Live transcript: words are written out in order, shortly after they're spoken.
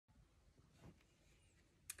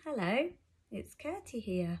Hello, it's Kirti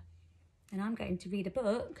here, and I'm going to read a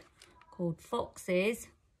book called Fox's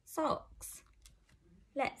Socks.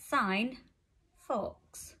 Let's sign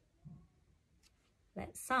Fox.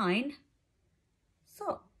 Let's sign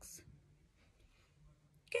socks.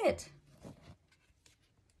 Good.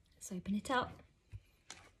 Let's open it up.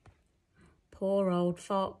 Poor old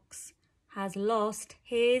fox has lost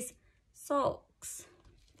his socks.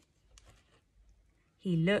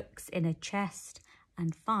 He looks in a chest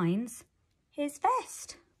and finds his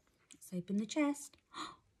vest. Let's open the chest.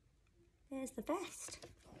 There's the vest.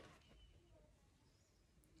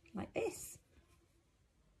 Like this.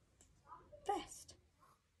 Vest.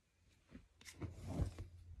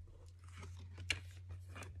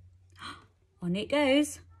 On it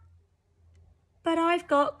goes. But I've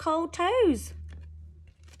got cold toes.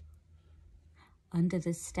 Under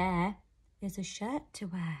the stair is a shirt to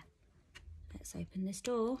wear. Let's open this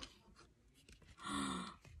door.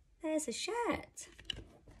 There's a shirt.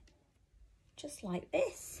 Just like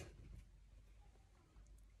this.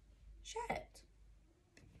 Shirt.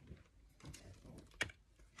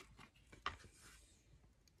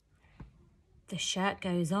 The shirt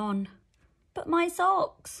goes on, but my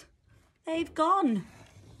socks, they've gone.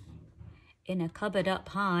 In a cupboard up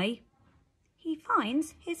high, he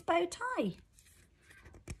finds his bow tie.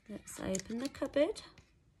 Let's open the cupboard.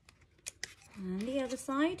 And the other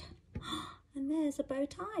side. And there's a bow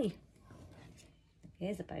tie.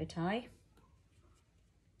 Here's a bow tie.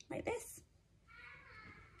 Like this.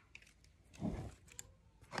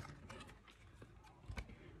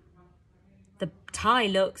 The tie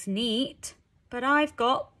looks neat, but I've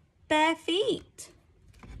got bare feet.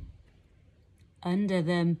 Under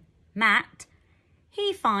the mat,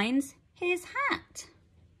 he finds his hat.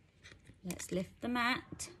 Let's lift the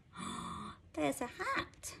mat. There's a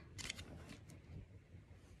hat.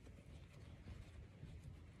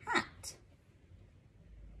 Hat.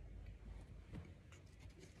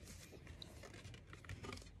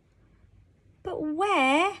 But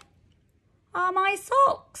where are my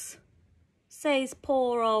socks? Says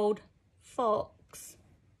poor old fox.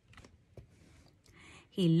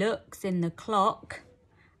 He looks in the clock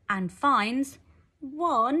and finds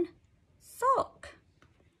one sock.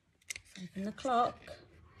 Let's open the clock.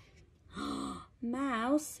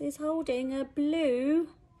 Mouse is holding a blue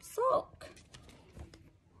sock.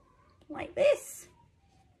 Like this.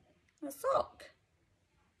 A sock.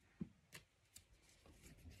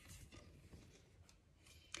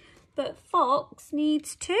 But fox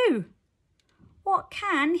needs two. What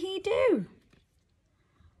can he do?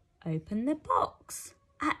 Open the box.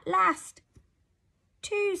 At last,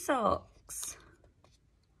 two socks.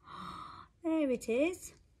 There it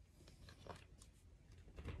is.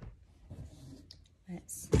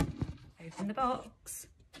 Let's open the box.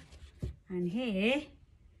 And here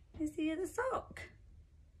is the other sock.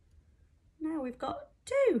 Now we've got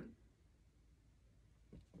two.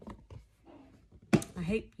 I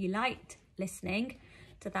hope you liked listening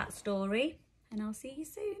to that story, and I'll see you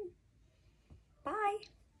soon. Bye.